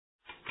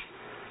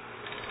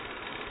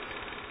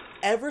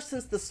Ever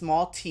since the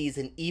small tease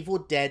in Evil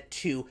Dead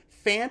 2,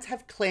 fans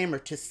have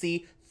clamored to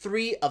see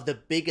three of the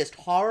biggest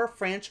horror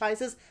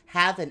franchises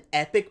have an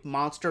epic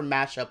monster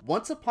mashup.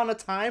 Once upon a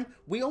time,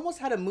 we almost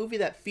had a movie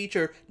that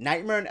featured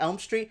Nightmare on Elm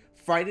Street,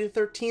 Friday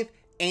the 13th,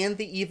 and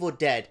The Evil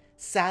Dead.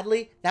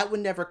 Sadly, that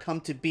would never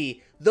come to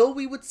be, though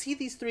we would see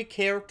these three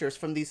characters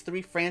from these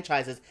three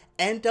franchises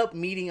end up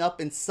meeting up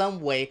in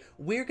some way.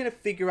 We're going to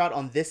figure out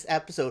on this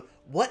episode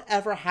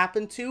whatever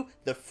happened to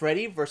the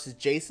Freddy vs.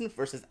 Jason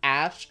vs.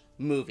 Ash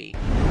movie.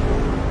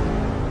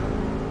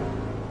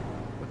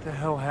 What the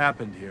hell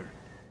happened here?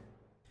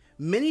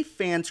 Many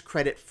fans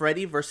credit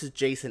Freddy vs.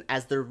 Jason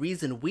as the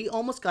reason we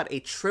almost got a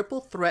triple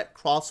threat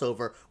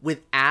crossover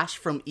with Ash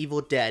from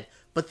Evil Dead,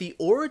 but the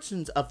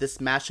origins of this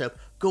mashup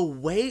go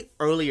way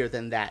earlier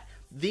than that.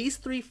 These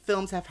three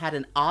films have had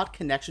an odd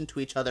connection to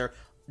each other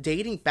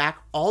dating back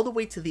all the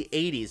way to the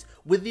 80s,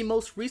 with the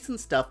most recent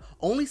stuff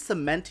only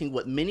cementing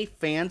what many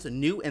fans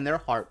knew in their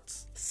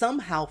hearts.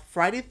 Somehow,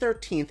 Friday the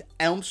 13th,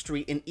 Elm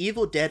Street, and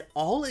Evil Dead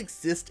all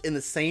exist in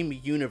the same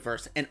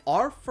universe, and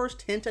our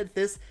first hint at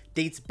this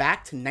dates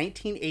back to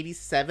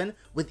 1987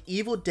 with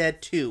Evil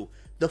Dead 2.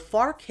 The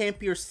far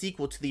campier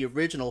sequel to the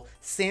original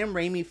Sam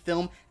Raimi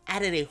film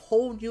added a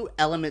whole new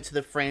element to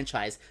the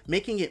franchise,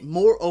 making it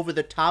more over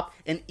the top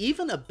and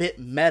even a bit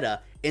meta.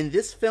 In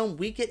this film,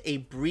 we get a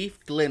brief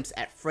glimpse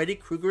at Freddy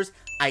Krueger's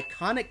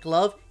iconic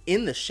glove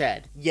in the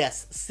shed.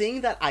 Yes,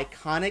 seeing that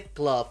iconic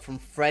glove from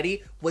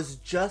Freddy was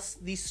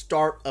just the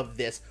start of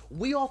this.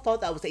 We all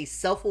thought that was a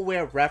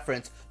self-aware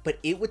reference, but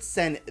it would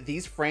send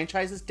these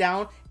franchises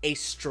down a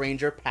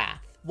stranger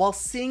path. While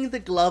seeing the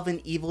glove in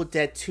Evil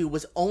Dead 2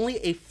 was only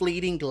a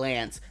fleeting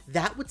glance,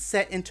 that would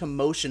set into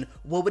motion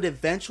what would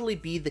eventually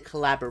be the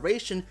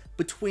collaboration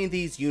between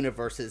these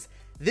universes.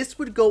 This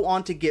would go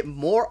on to get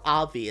more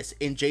obvious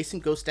in Jason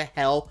Goes to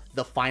Hell: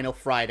 The Final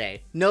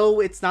Friday. No,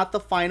 it's not the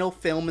final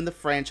film in the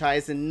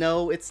franchise, and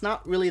no, it's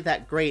not really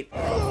that great.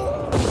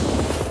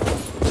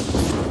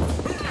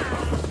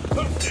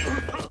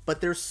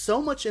 But there's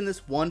so much in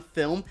this one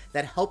film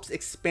that helps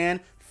expand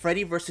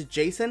Freddy vs.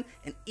 Jason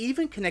and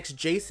even connects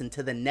Jason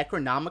to the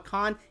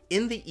Necronomicon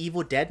in the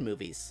Evil Dead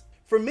movies.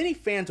 For many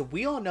fans,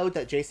 we all know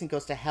that Jason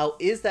Goes to Hell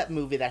is that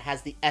movie that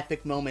has the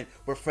epic moment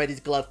where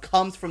Freddy's glove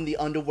comes from the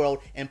underworld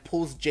and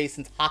pulls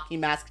Jason's hockey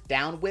mask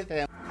down with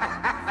him.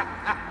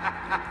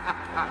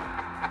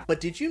 But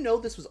did you know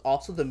this was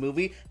also the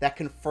movie that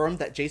confirmed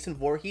that Jason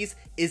Voorhees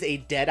is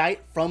a Deadite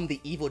from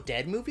the Evil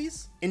Dead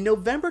movies? In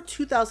November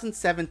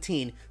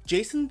 2017,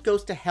 Jason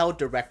Goes to Hell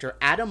director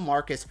Adam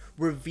Marcus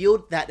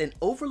revealed that an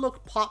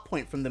overlooked plot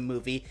point from the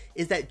movie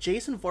is that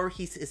Jason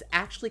Voorhees is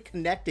actually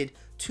connected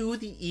to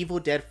the Evil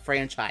Dead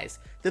franchise.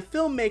 The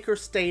filmmaker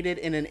stated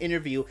in an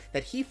interview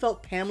that he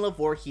felt Pamela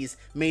Voorhees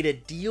made a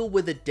deal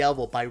with the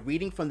devil by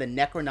reading from the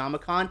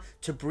Necronomicon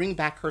to bring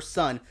back her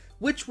son,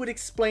 which would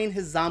explain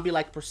his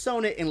zombie-like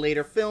persona in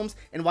later films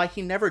and why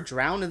he never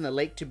drowned in the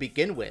lake to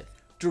begin with.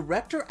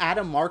 Director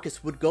Adam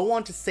Marcus would go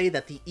on to say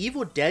that the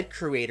Evil Dead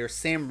creator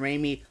Sam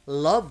Raimi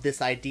loved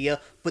this idea,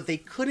 but they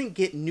couldn't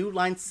get New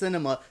Line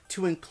Cinema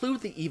to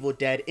include the Evil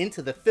Dead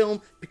into the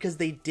film because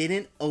they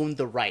didn't own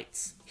the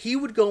rights. He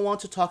would go on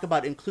to talk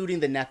about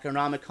including the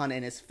Necronomicon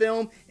in his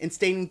film and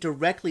stating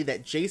directly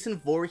that Jason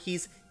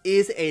Voorhees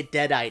is a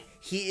Deadite.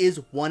 He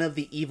is one of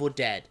the Evil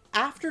Dead.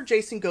 After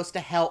Jason Goes to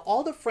Hell,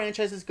 all the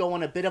franchises go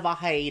on a bit of a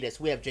hiatus.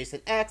 We have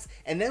Jason X,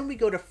 and then we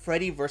go to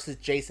Freddy vs.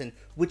 Jason,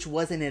 which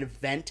was an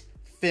event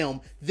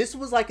film. This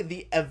was like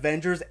the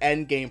Avengers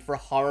Endgame for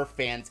horror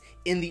fans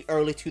in the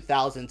early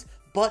 2000s.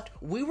 But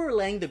we were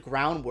laying the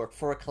groundwork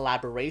for a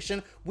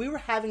collaboration. We were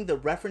having the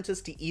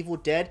references to Evil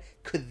Dead.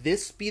 Could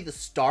this be the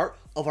start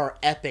of our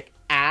epic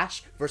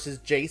Ash versus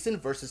Jason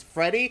versus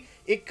Freddy?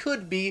 It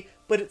could be,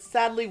 but it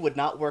sadly would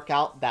not work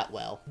out that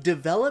well.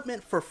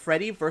 Development for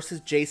Freddy vs.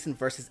 Jason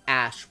vs.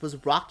 Ash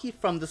was rocky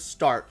from the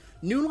start.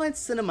 New Line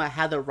Cinema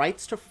had the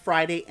rights to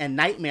Friday and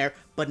Nightmare,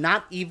 but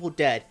not Evil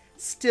Dead.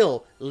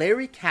 Still,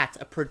 Larry Katz,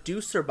 a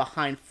producer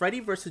behind Freddy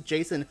vs.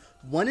 Jason,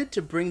 wanted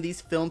to bring these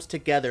films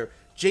together.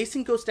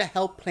 Jason Goes to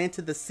Hell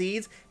planted the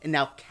seeds, and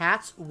now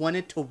Katz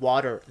wanted to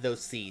water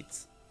those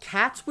seeds.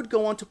 Katz would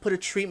go on to put a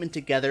treatment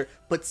together,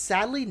 but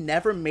sadly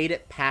never made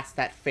it past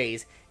that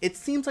phase. It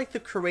seems like the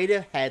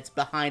creative heads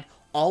behind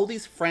all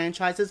these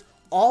franchises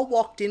all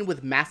walked in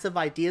with massive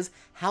ideas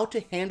how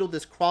to handle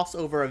this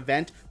crossover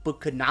event, but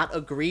could not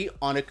agree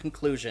on a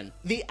conclusion.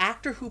 The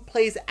actor who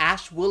plays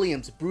Ash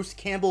Williams, Bruce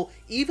Campbell,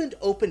 even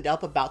opened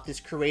up about this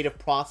creative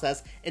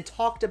process and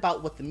talked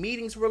about what the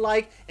meetings were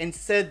like and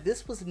said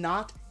this was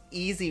not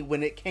easy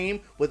when it came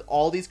with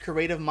all these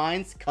creative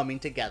minds coming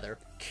together.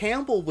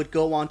 Campbell would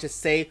go on to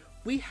say,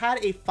 "We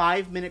had a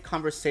 5-minute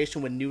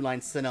conversation with New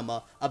Line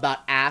Cinema about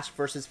Ash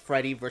versus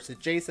Freddy versus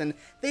Jason.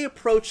 They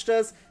approached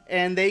us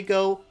and they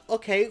go,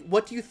 okay,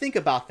 what do you think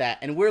about that?"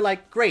 And we're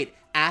like, great,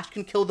 Ash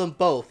can kill them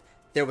both.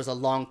 There was a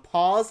long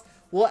pause.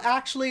 Well,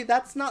 actually,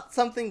 that's not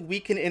something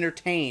we can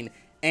entertain.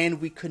 And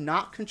we could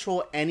not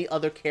control any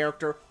other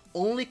character,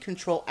 only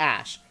control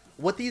Ash.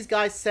 What these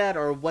guys said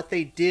or what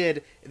they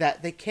did,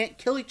 that they can't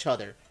kill each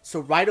other. so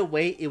right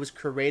away it was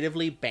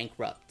creatively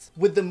bankrupt.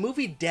 With the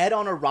movie dead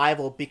on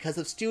arrival because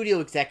of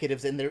studio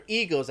executives and their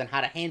egos and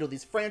how to handle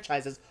these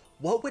franchises,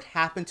 what would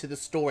happen to the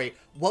story?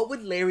 What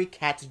would Larry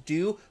Katz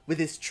do with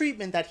his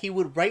treatment that he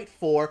would write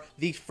for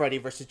the Freddy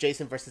vs.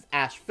 Jason vs.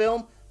 Ash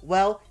film?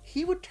 Well,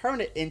 he would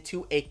turn it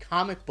into a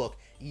comic book.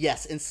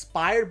 Yes,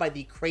 inspired by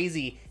the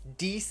crazy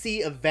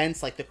DC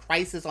events like the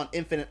Crisis on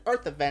Infinite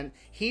Earth event,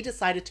 he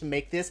decided to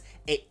make this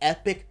an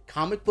epic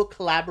comic book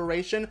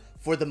collaboration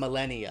for the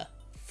millennia.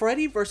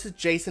 Freddy vs.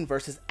 Jason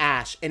vs.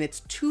 Ash and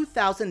its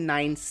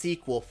 2009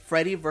 sequel,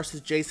 Freddy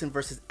vs. Jason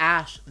vs.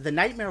 Ash, The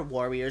Nightmare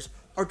Warriors,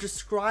 are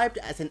described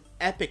as an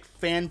epic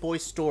fanboy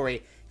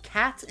story.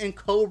 Katz and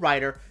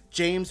co-writer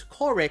James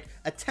Corrick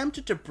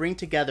attempted to bring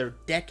together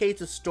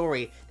decades of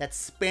story that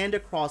spanned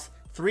across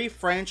 3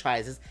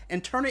 franchises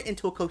and turn it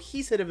into a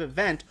cohesive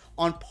event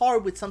on par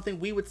with something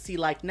we would see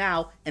like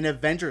now, an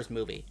Avengers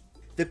movie.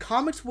 The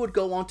comics would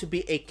go on to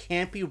be a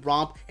campy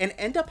romp and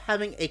end up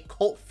having a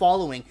cult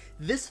following.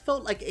 This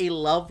felt like a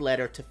love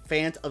letter to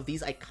fans of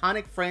these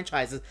iconic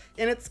franchises,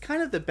 and it's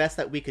kind of the best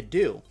that we could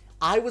do.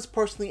 I was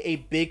personally a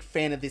big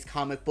fan of these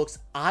comic books.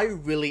 I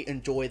really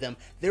enjoy them.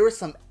 There are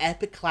some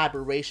epic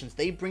collaborations.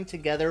 They bring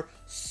together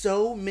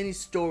so many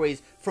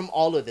stories from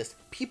all of this.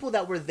 People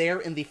that were there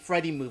in the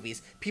Freddy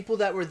movies, people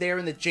that were there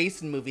in the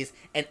Jason movies,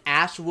 and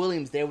Ash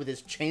Williams there with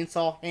his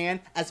chainsaw hand.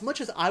 As much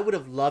as I would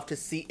have loved to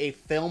see a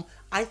film,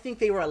 I think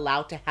they were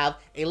allowed to have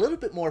a little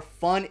bit more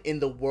fun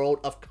in the world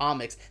of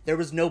comics. There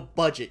was no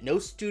budget, no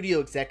studio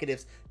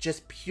executives,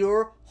 just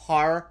pure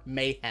horror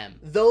mayhem.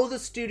 Though the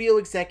studio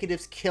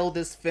executives killed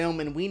this film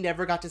and we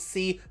never got to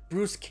see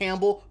Bruce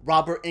Campbell,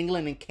 Robert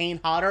Englund, and Kane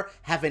Hodder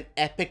have an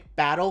epic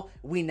battle,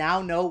 we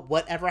now know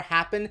whatever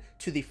happened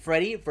to the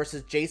Freddy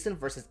vs. Jason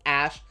vs.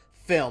 Ash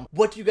film.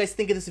 What do you guys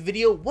think of this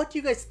video? What do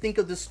you guys think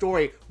of this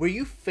story? Were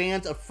you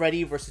fans of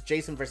Freddy vs.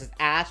 Jason vs.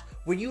 Ash?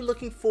 Were you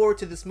looking forward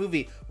to this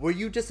movie? Were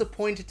you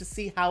disappointed to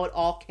see how it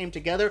all came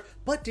together?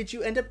 But did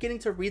you end up getting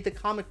to read the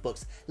comic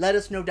books? Let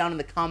us know down in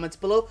the comments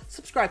below.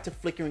 Subscribe to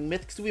Flickering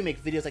Myth because we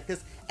make videos like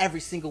this every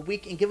single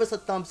week, and give us a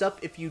thumbs up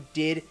if you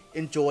did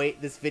enjoy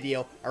this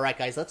video. Alright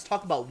guys, let's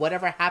talk about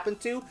whatever happened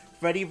to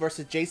Freddy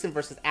vs. Jason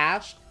vs.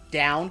 Ash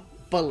down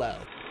below.